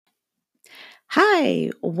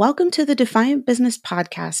Hi, welcome to the Defiant Business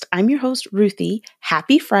Podcast. I'm your host, Ruthie.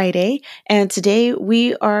 Happy Friday. And today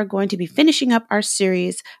we are going to be finishing up our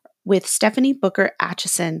series with Stephanie Booker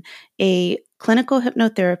Atchison, a clinical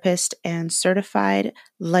hypnotherapist and certified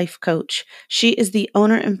life coach. She is the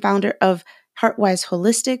owner and founder of Heartwise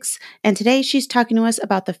Holistics, and today she's talking to us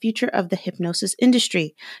about the future of the hypnosis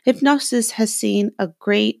industry. Hypnosis has seen a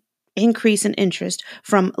great increase in interest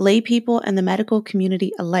from lay people and the medical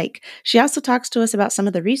community alike. She also talks to us about some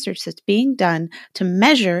of the research that's being done to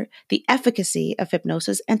measure the efficacy of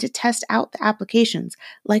hypnosis and to test out the applications,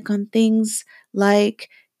 like on things like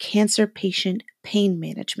cancer patient pain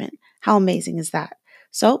management. How amazing is that?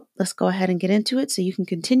 So let's go ahead and get into it so you can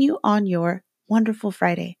continue on your wonderful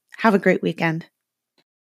Friday. Have a great weekend.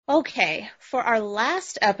 Okay, for our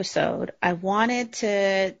last episode, I wanted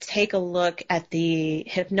to take a look at the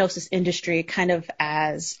hypnosis industry kind of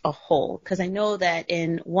as a whole, because I know that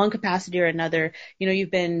in one capacity or another,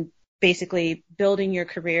 you've been basically building your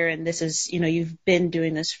career, and this is, you've been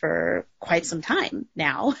doing this for quite some time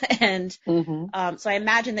now. And so I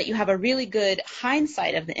imagine that you have a really good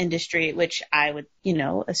hindsight of the industry, which I would,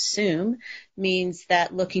 assume means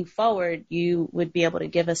that looking forward, you would be able to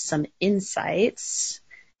give us some insights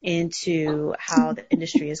into how the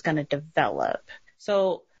industry is going to develop.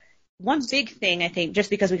 So one big thing, I think, just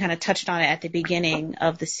because we kind of touched on it at the beginning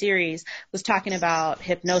of the series, was talking about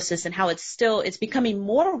hypnosis and how it's becoming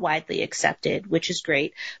more widely accepted, which is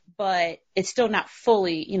great, but it's still not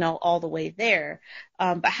fully, all the way there.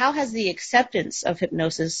 But how has the acceptance of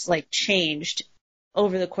hypnosis changed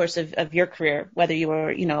over the course of your career, whether you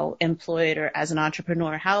were, employed or as an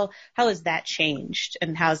entrepreneur? How has that changed,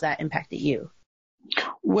 and how has that impacted you?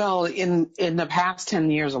 Well, in the past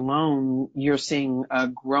 10 years alone, you're seeing a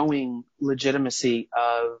growing legitimacy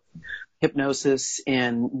of hypnosis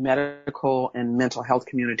in medical and mental health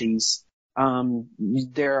communities.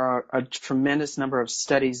 There are a tremendous number of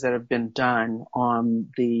studies that have been done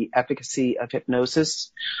on the efficacy of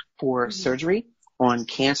hypnosis for surgery on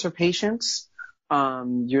cancer patients.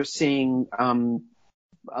 You're seeing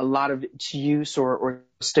a lot of its use or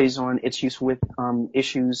studies on its use with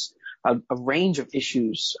issues, a range of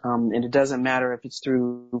issues, and it doesn't matter if it's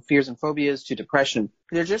through fears and phobias to depression.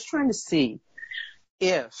 They're just trying to see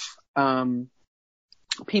if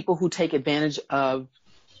people who take advantage of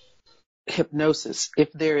hypnosis,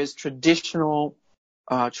 if there is traditional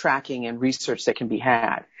tracking and research that can be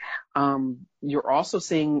had. You're also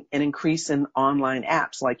seeing an increase in online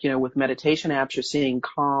apps, like, with meditation apps, you're seeing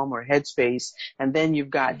Calm or Headspace, and then you've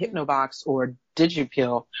got Hypnobox or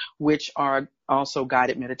DigiPill, which are also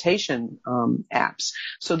guided meditation apps.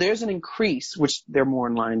 So there's an increase, which they're more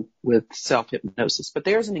in line with self-hypnosis, but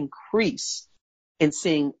there's an increase in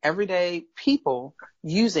seeing everyday people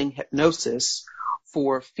using hypnosis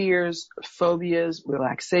for fears, phobias,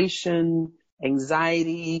 relaxation,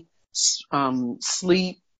 anxiety,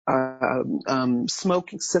 sleep,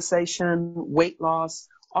 smoking cessation, weight loss,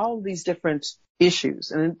 all of these different issues.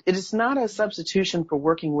 And it is not a substitution for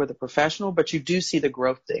working with a professional, but you do see the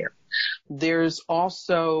growth there. There's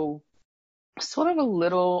also sort of a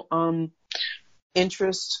little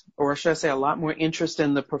interest, or should I say a lot more interest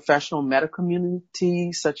in the professional medical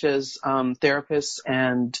community, such as therapists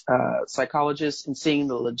and psychologists, in seeing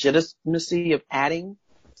the legitimacy of adding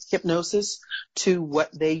hypnosis to what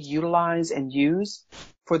they utilize and use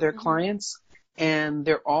for their clients. And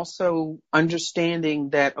they're also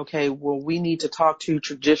understanding that, okay, well, we need to talk to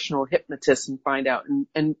traditional hypnotists and find out.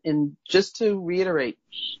 And just to reiterate,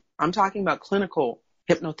 I'm talking about clinical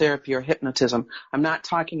hypnotherapy or hypnotism. I'm not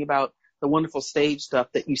talking about the wonderful stage stuff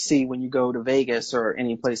that you see when you go to Vegas or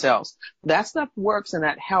any place else. That stuff works and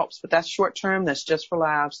that helps, but that's short term. That's just for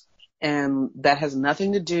laughs. And that has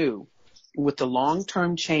nothing to do with the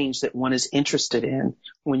long-term change that one is interested in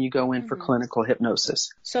when you go in for clinical hypnosis.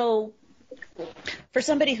 So for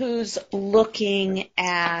somebody who's looking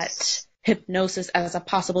at hypnosis as a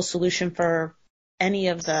possible solution for any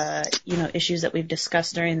of the, issues that we've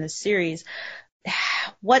discussed during this series,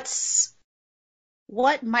 what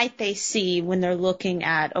might they see when they're looking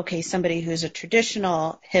at, somebody who's a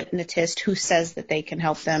traditional hypnotist who says that they can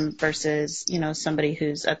help them versus, somebody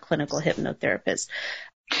who's a clinical hypnotherapist?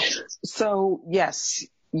 So, yes,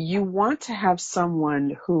 you want to have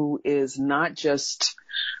someone who is not just,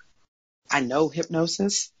 I know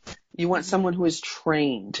hypnosis. You want someone who is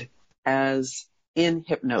trained as in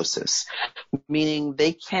hypnosis, meaning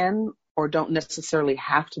they can or don't necessarily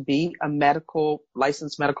have to be a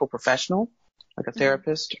licensed medical professional, like a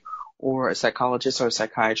therapist or a psychologist or a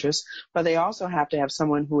psychiatrist, but they also have to have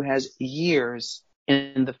someone who has years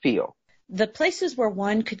in the field. the places where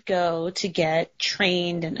one could go to get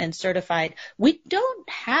trained and certified, we don't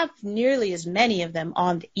have nearly as many of them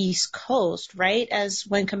on the East Coast, right? As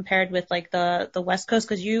when compared with like the West Coast,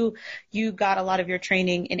 because you got a lot of your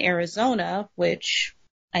training in Arizona, which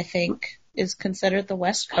I think is considered the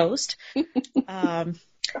West Coast,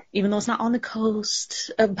 even though it's not on the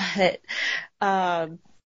coast.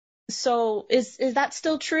 So is that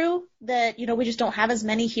still true that, we just don't have as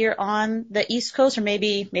many here on the East Coast, or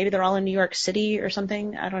maybe they're all in New York City or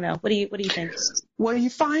something? I don't know. What do you think? Well,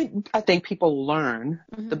 I think people learn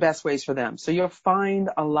the best ways for them. So you'll find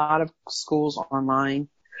a lot of schools online.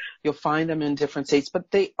 You'll find them in different states, but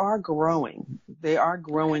they are growing. They are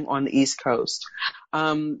growing on the East Coast.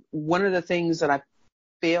 One of the things that I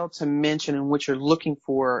failed to mention and what you're looking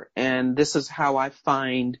for, and this is how I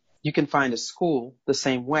find you can find a school the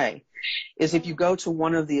same way, is if you go to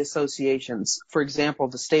one of the associations. For example,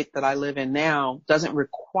 the state that I live in now doesn't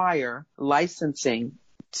require licensing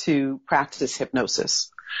to practice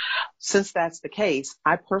hypnosis. Since that's the case,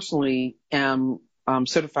 I personally am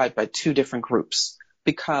certified by 2 different groups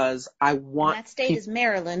because I want... And that state is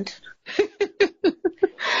Maryland.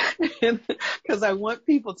 Because I want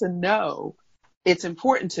people to know it's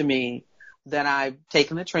important to me that I've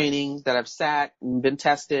taken the training, that I've sat and been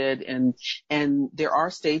tested, and there are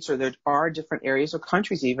states, or there are different areas or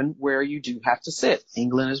countries even, where you do have to sit.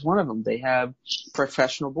 England is one of them. They have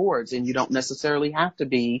professional boards, and you don't necessarily have to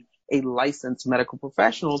be a licensed medical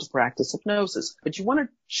professional to practice hypnosis. But you want to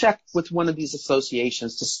check with one of these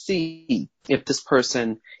associations to see if this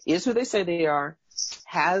person is who they say they are,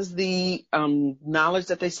 has the knowledge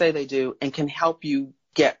that they say they do, and can help you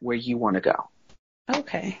get where you want to go.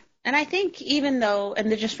 Okay. And I think even though,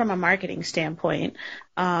 and just from a marketing standpoint,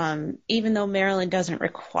 even though Maryland doesn't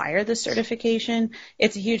require the certification,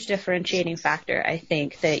 it's a huge differentiating factor, I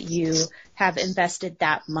think, that you have invested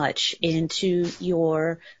that much into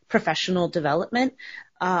your professional development,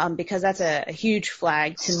 because that's a huge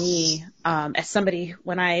flag to me, as somebody,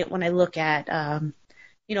 when I look at,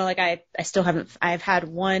 I've had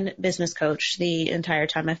one business coach the entire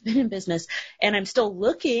time I've been in business, and I'm still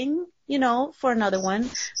looking, for another one,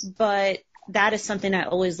 but that is something I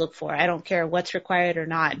always look for. I don't care what's required or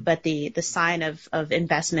not, but the sign of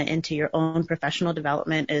investment into your own professional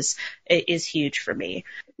development is huge for me.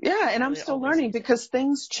 Yeah, and I'm still learning because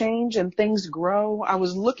things change and things grow. I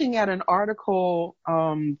was looking at an article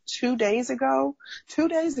 2 days ago,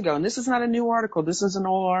 and this is not a new article. This is an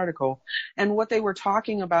old article. And what they were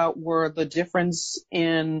talking about were the difference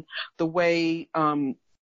in the way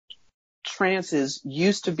trances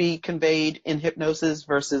used to be conveyed in hypnosis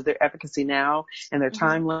versus their efficacy now and their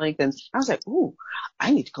time length. And I was like, ooh,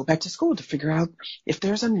 I need to go back to school to figure out if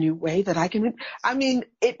there's a new way that I can. I mean,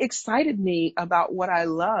 it excited me about what I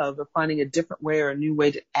love, of finding a different way or a new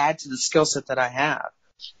way to add to the skill set that I have.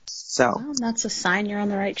 So well, that's a sign you're on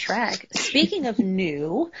the right track. Speaking of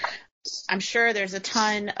new, I'm sure there's a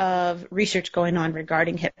ton of research going on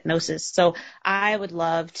regarding hypnosis. So I would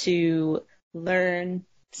love to learn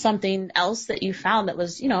something else that you found that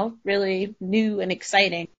was, really new and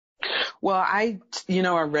exciting. Well, I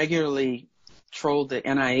regularly troll the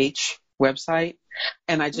NIH website,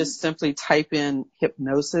 and I just simply type in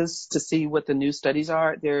hypnosis to see what the new studies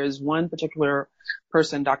are. There is one particular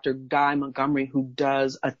person, Dr. Guy Montgomery, who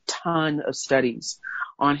does a ton of studies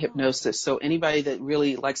on hypnosis. So anybody that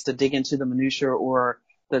really likes to dig into the minutia or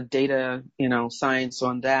the data, science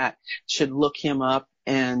on that should look him up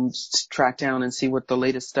and track down and see what the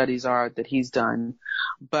latest studies are that he's done.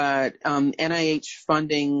 But NIH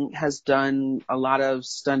funding has done a lot of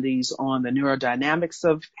studies on the neurodynamics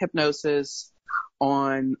of hypnosis,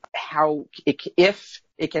 on how if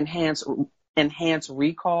it can enhance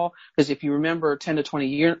recall. Because if you remember 10 to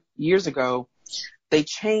 20 years ago, they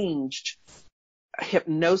changed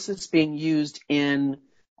hypnosis being used in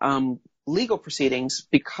legal proceedings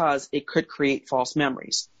because it could create false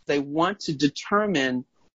memories. They want to determine,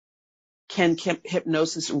 can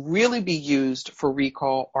hypnosis really be used for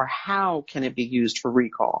recall, or how can it be used for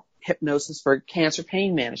recall? Hypnosis for cancer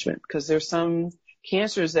pain management, because there's some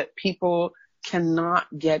cancers that people cannot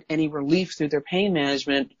get any relief through their pain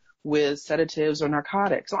management with sedatives or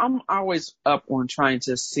narcotics. So I'm always up on trying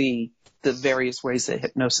to see the various ways that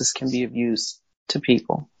hypnosis can be of use to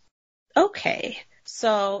people. Okay.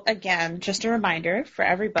 So again, just a reminder for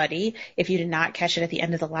everybody, if you did not catch it at the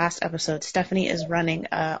end of the last episode, Stephanie is running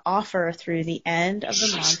an offer through the end of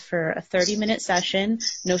the month for a 30-minute session,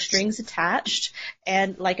 no strings attached.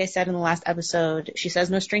 And like I said in the last episode, she says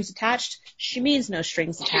no strings attached. She means no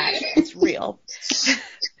strings attached. It's real.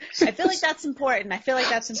 I feel like that's important. I feel like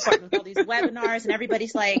that's important with all these webinars, and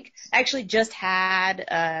everybody's like, I actually just had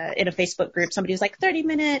in a Facebook group, somebody was like,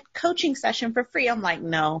 30-minute coaching session for free. I'm like,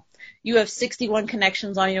 no, you have 61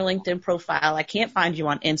 connections on your LinkedIn profile. I can't find you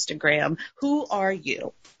on Instagram. Who are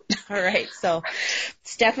you? All right. So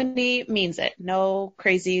Stephanie means it. No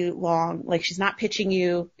crazy long, like she's not pitching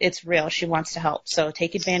you. It's real. She wants to help. So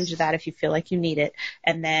take advantage of that if you feel like you need it.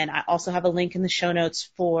 And then I also have a link in the show notes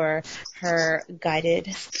for her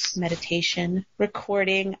guided meditation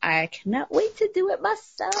recording. I cannot wait to do it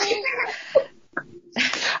myself.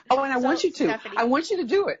 Oh, and I want you to. Stephanie, I want you to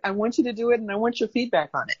do it. I want you to do it, and I want your feedback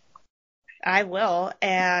on it. I will.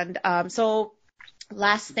 And so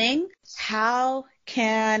last thing, how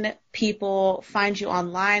can people find you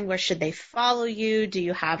online? Where should they follow you? Do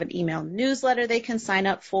you have an email newsletter they can sign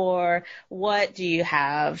up for? What do you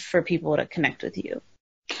have for people to connect with you?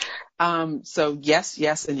 So yes,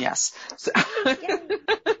 and yes. So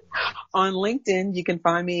on LinkedIn, you can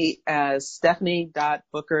find me as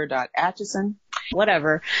stephanie.booker.atchison.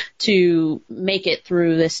 Whatever, to make it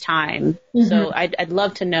through this time. Mm-hmm. So I'd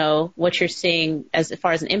love to know what you're seeing as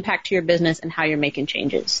far as an impact to your business and how you're making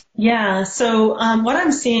changes. Yeah, so what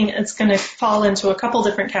I'm seeing, it's going to fall into a couple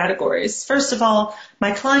different categories. First of all,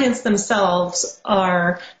 my clients themselves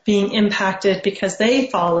are being impacted because they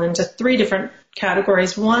fall into three different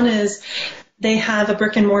categories. One is they have a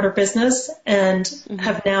brick and mortar business and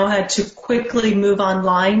have now had to quickly move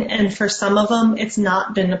online. And for some of them, it's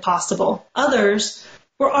not been possible. Others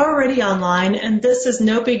were already online and this is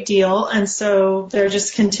no big deal. And so they're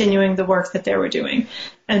just continuing the work that they were doing.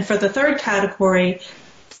 And for the third category,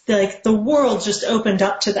 like the world just opened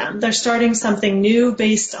up to them. They're starting something new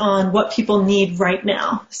based on what people need right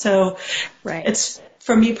now. So It's,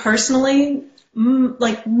 for me personally,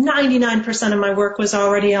 like 99% of my work was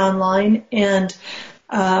already online, and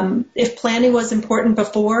if planning was important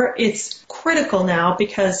before, it's critical now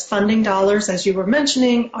because funding dollars, as you were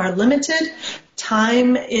mentioning, are limited.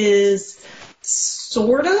 Time is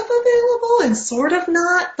sort of available and sort of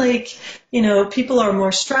not. Like, people are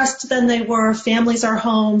more stressed than they were. Families are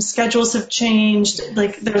home. Schedules have changed.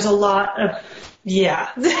 Like, there's a lot of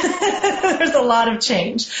there's a lot of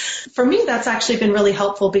change. For me, that's actually been really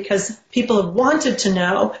helpful because people have wanted to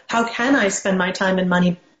know, how can I spend my time and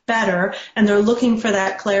money better? And they're looking for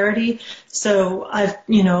that clarity. So I've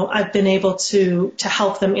been able to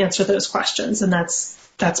help them answer those questions. And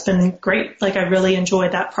that's been great. Like, I really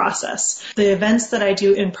enjoyed that process. The events that I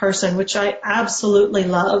do in person, which I absolutely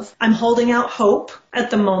love, I'm holding out hope at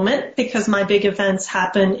the moment because my big events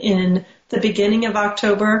happen in the beginning of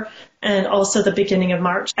October and also the beginning of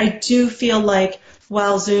March. I do feel like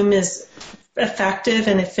while Zoom is effective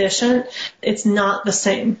and efficient, it's not the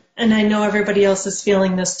same. And I know everybody else is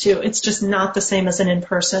feeling this too. It's just not the same as an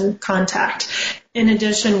in-person contact. In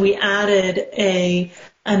addition, we added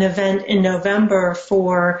an event in November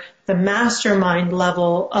for the mastermind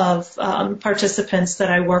level of participants that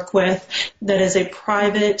I work with that is a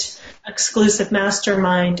private, exclusive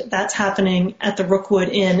mastermind that's happening at the Rookwood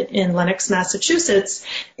Inn in Lenox, Massachusetts.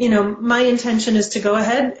 My intention is to go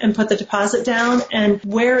ahead and put the deposit down, and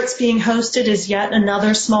where it's being hosted is yet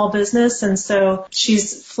another small business, and so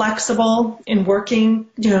she's flexible in working,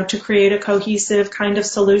 to create a cohesive kind of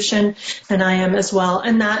solution, and I am as well.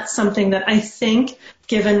 And that's something that I think,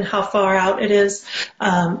 given how far out it is,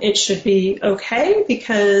 it should be okay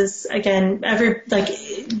because, again,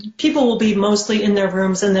 people will be mostly in their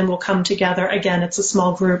rooms and then we'll come together. Again, it's a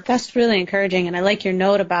small group. That's really encouraging. And I like your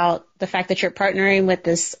note about the fact that you're partnering with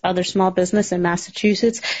this other small business in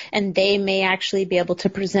Massachusetts, and they may actually be able to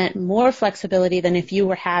present more flexibility than if you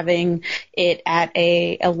were having it at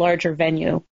a larger venue.